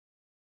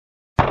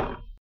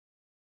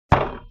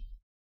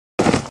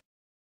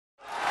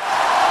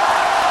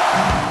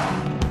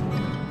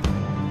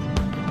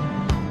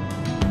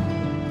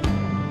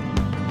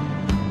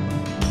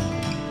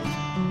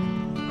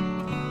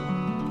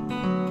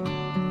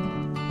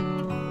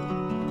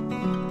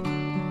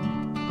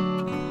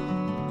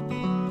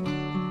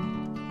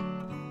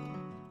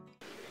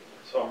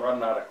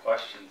running out of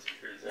questions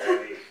here. Is there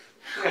any?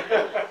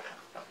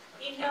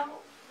 You know,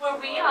 were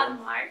we on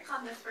mark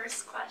on the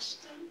first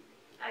question?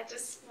 I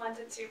just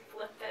wanted to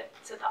flip it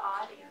to the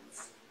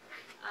audience.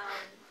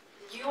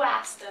 You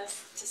asked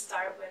us to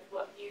start with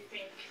what you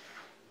think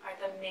are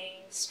the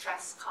main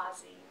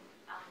stress-causing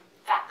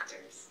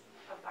factors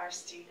of our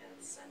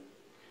students. And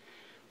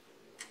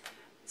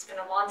it's been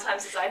a long time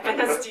since I've been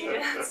a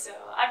student, so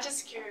I'm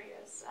just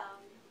curious.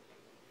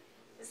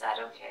 Is that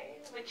okay?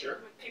 Would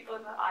people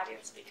in the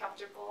audience be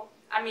comfortable?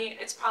 I mean,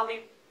 it's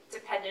probably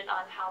dependent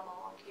on how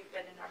long you've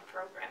been in our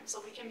program,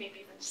 so we can maybe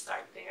even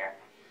start there.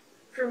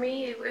 For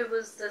me, it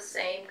was the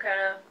same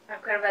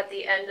I'm kind of at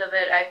the end of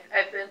it.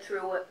 I've been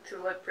through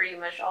it pretty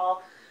much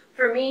all.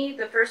 For me,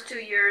 the first 2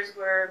 years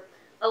were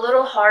a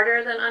little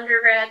harder than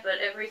undergrad, but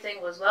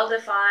everything was well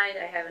defined.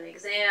 I have an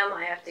exam,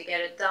 I have to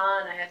get it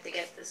done, I have to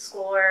get the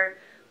score.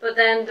 But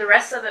then the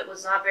rest of it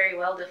was not very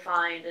well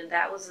defined, and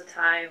that was a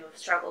time of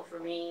struggle for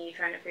me,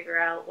 trying to figure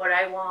out what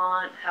I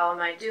want, how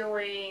am I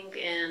doing,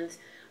 and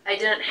I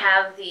didn't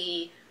have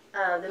the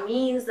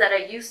means that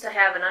I used to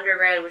have in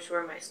undergrad, which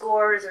were my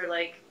scores or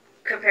like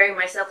comparing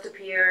myself to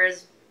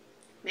peers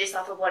based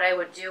off of what I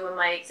would do in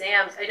my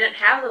exams. I didn't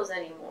have those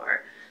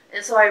anymore.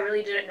 And so I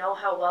really didn't know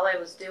how well I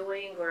was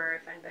doing, or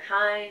if I'm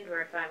behind,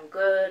 or if I'm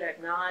good,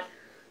 I'm not.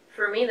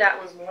 For me,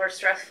 that was more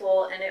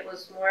stressful, and it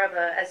was more of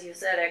a, as you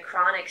said, a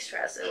chronic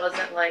stress. It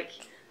wasn't like,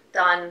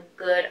 done,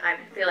 good, I'm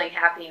feeling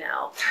happy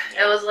now.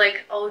 It was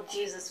like, oh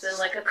geez, it's been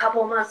like a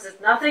couple months,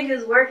 nothing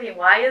is working,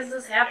 why is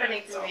this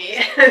happening to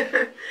me?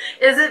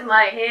 Is it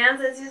my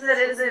hands, as you said,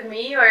 is it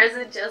me, or is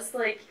it just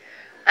like,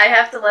 I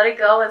have to let it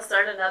go and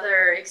start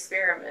another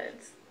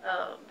experiment?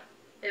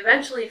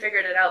 Eventually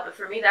figured it out, but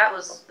for me that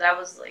was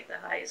like the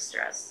highest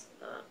stress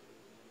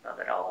of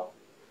it all.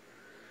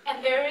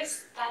 And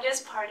that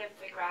is part of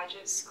the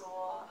graduate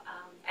school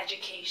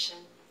education.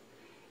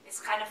 It's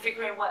kind of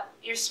figuring what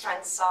your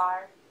strengths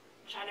are,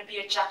 trying to be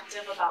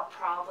objective about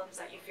problems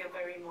that you feel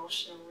very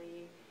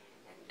emotionally,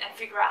 and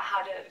figure out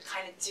how to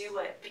kind of do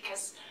it.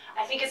 Because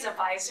I think as an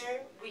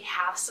advisor, we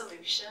have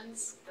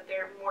solutions, but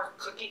they're more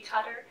cookie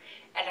cutter.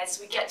 And as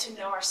we get to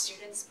know our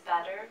students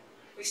better,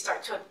 we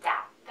start to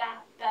adapt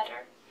that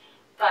better.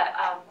 But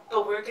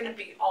we're going to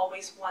be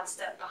always one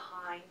step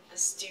behind the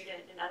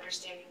student in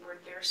understanding where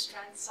their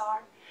strengths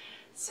are.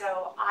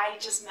 So I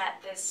just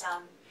met this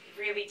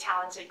really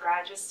talented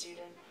graduate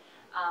student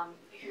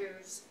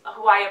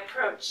who I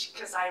approached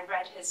because I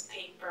read his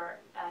paper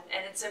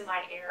and it's in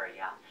my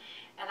area.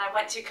 And I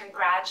went to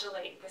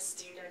congratulate the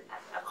student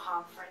at a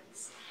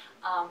conference.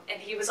 And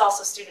he was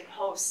also student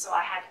host, so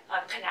I had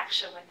a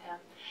connection with him.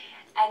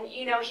 And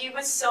you know, he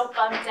was so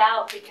bummed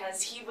out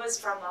because he was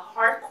from a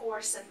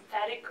hardcore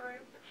synthetic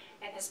group,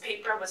 and his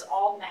paper was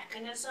all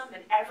mechanism,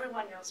 and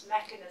everyone knows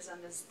mechanism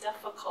is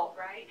difficult,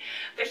 right?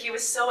 But he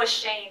was so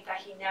ashamed that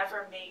he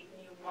never made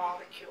new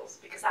molecules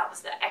because that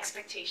was the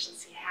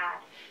expectations he had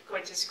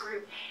going to his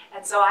group.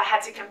 And so I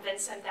had to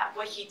convince him that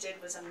what he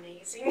did was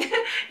amazing.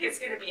 It's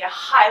going to be a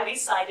highly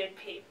cited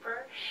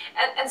paper.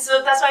 And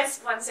so that's why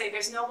I want to say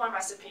there's no one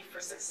recipe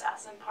for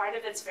success, and part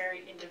of it's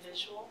very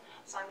individual.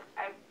 So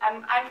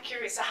I'm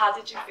curious, so how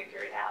did you figure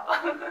it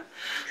out?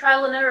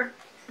 Trial and error.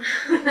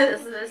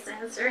 That's the best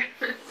answer.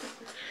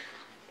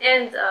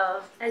 And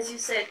as you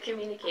said,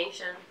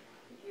 communication.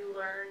 You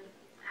learn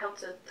how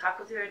to talk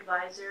with your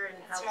advisor and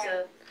how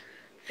to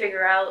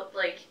figure out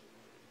like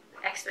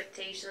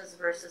expectations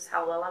versus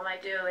how well am I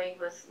doing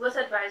with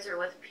advisor,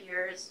 with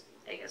peers,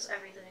 I guess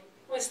everything.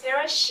 Was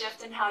there a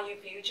shift in how you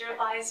viewed your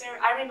advisor?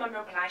 I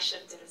remember when I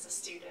shifted as a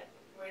student,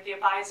 where the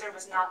advisor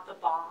was not the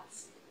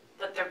boss,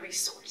 but the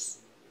resource.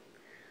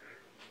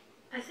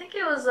 I think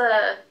it was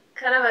a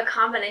kind of a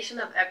combination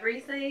of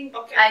everything.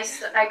 Okay.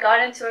 I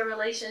got into a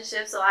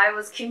relationship, so I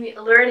was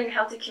learning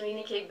how to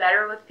communicate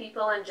better with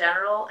people in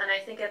general, and I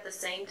think at the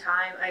same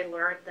time I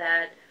learned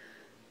that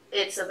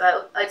it's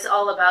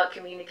all about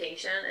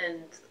communication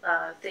and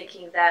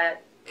thinking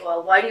that,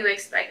 well, why do you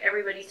expect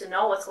everybody to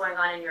know what's going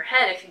on in your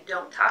head if you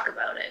don't talk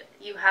about it?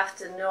 You have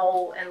to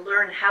know and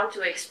learn how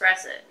to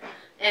express it,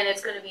 and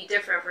it's going to be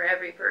different for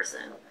every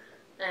person.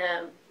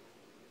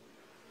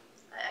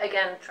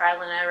 Again,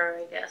 trial and error,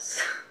 I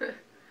guess.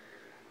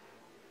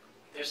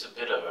 There's a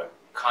bit of a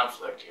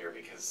conflict here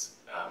because,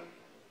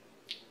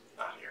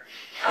 not here.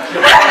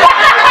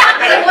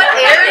 What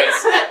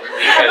areas?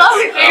 I thought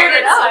we figured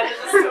it out.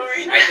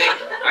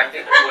 I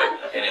think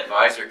what an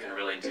advisor can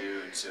really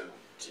do to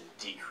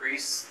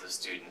decrease the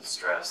student's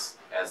stress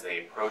as they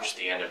approach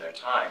the end of their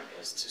time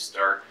is to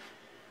start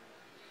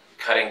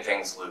cutting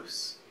things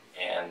loose.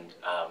 And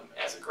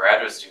as a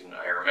graduate student,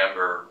 I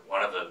remember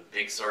one of the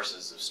big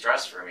sources of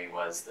stress for me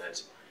was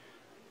that,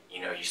 you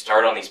know, you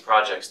start on these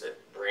projects that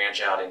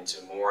branch out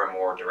into more and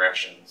more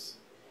directions.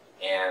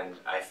 And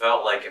I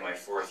felt like in my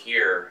fourth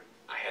year,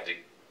 I had to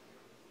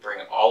bring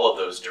all of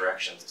those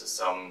directions to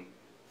some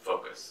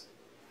focus.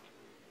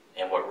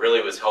 And what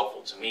really was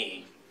helpful to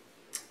me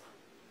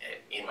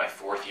in my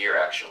fourth year,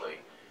 actually,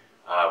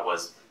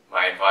 was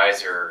my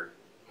advisor,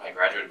 my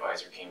graduate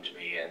advisor came to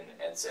me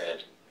and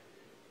said,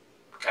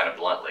 kind of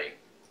bluntly,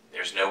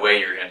 there's no way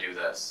you're going to do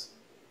this.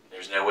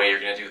 There's no way you're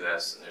going to do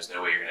this, and there's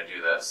no way you're going to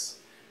do this.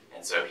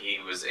 And so he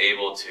was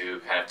able to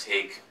kind of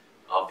take,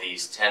 of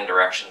these 10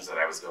 directions that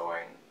I was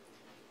going,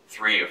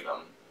 3 of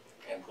them,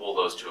 and pull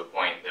those to a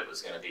point that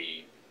was going to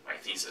be my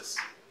thesis.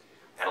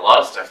 And a lot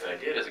of stuff that I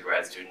did as a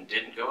grad student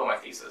didn't go in my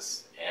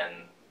thesis, and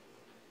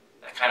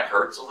that kind of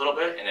hurts a little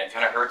bit, and it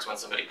kind of hurts when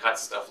somebody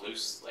cuts stuff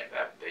loose like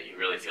that, that you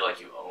really feel like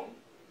you own.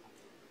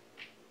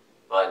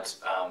 But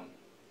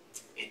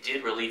it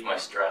did relieve my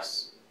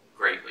stress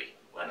greatly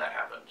when that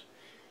happened.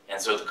 And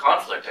so the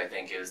conflict, I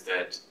think, is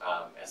that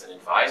as an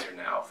advisor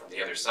now from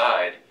the other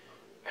side,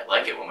 I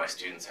like it when my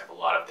students have a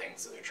lot of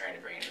things that they're trying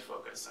to bring into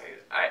focus.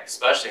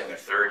 Especially in their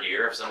 3rd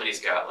year, if somebody's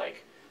got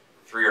like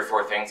 3 or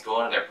 4 things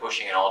going and they're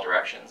pushing in all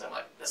directions, I'm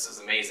like, this is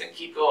amazing,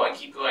 keep going,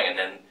 and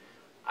then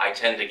I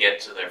tend to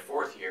get to their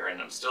 4th year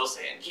and I'm still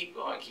saying, keep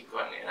going, and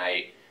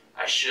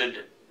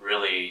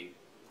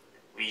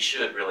we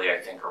should really, I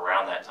think,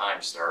 around that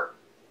time start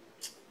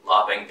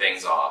lopping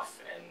things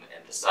off and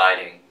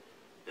deciding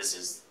this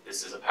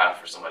is a path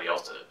for somebody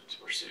else to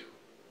pursue,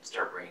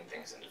 start bringing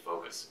things into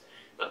focus.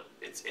 But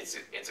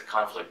it's a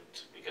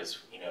conflict because,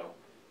 you know,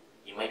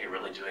 you might be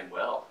really doing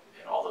well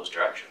in all those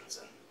directions,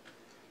 and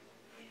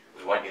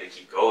we want you to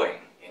keep going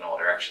in all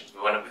directions.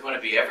 We want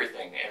to be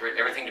everything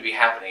to be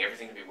happening,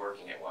 everything to be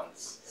working at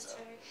once. So. That's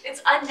right.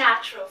 It's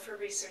unnatural for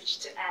research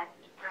to end,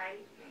 right?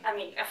 Mm-hmm. I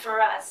mean,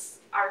 for us,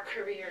 our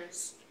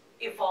careers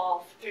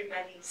evolve through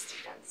many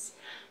students,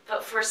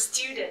 but for a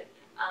student,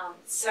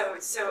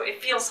 so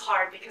it feels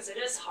hard because it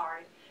is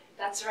hard.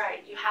 That's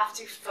right. You have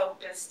to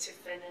focus to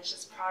finish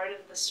as part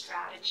of the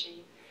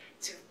strategy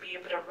to be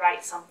able to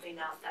write something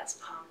out that's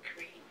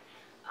concrete.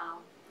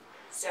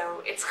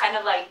 So it's kind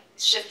of like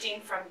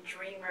shifting from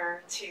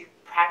dreamer to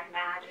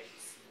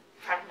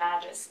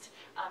pragmatist.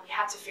 You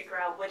have to figure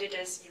out what it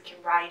is you can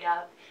write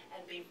up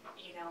and be,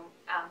 you know,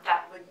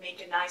 that would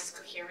make a nice,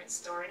 coherent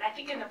story. And I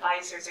think an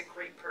advisor is a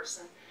great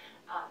person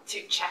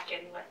to check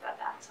in with at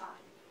that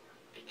time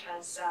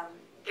because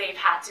they've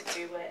had to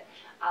do it.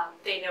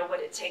 They know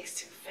what it takes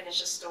to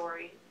finish a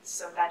story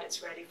so that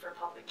it's ready for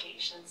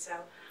publication.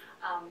 So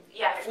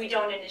yeah, if we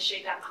don't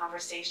initiate that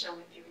conversation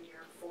with you in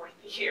your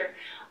 4th year,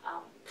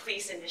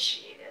 please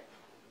initiate it.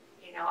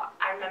 You know,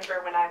 I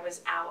remember when I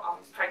was out on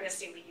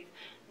pregnancy leave,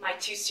 my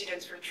 2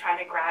 students were trying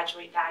to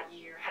graduate that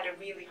year, had a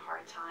really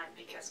hard time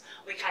because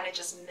we kind of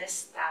just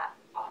missed that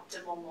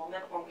optimal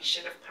moment when we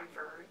should have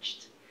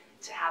converged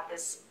to have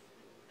this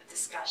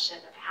discussion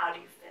of how do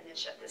you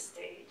finish at this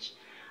stage.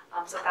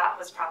 So that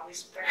was probably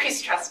very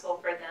stressful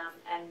for them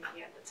and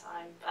me at the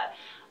time. But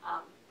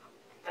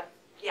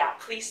yeah,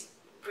 please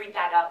bring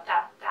that up.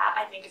 That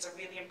I think is a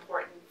really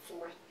important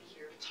 4th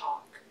year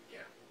talk.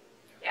 Yeah.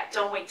 Yeah.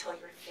 Don't wait till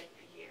you're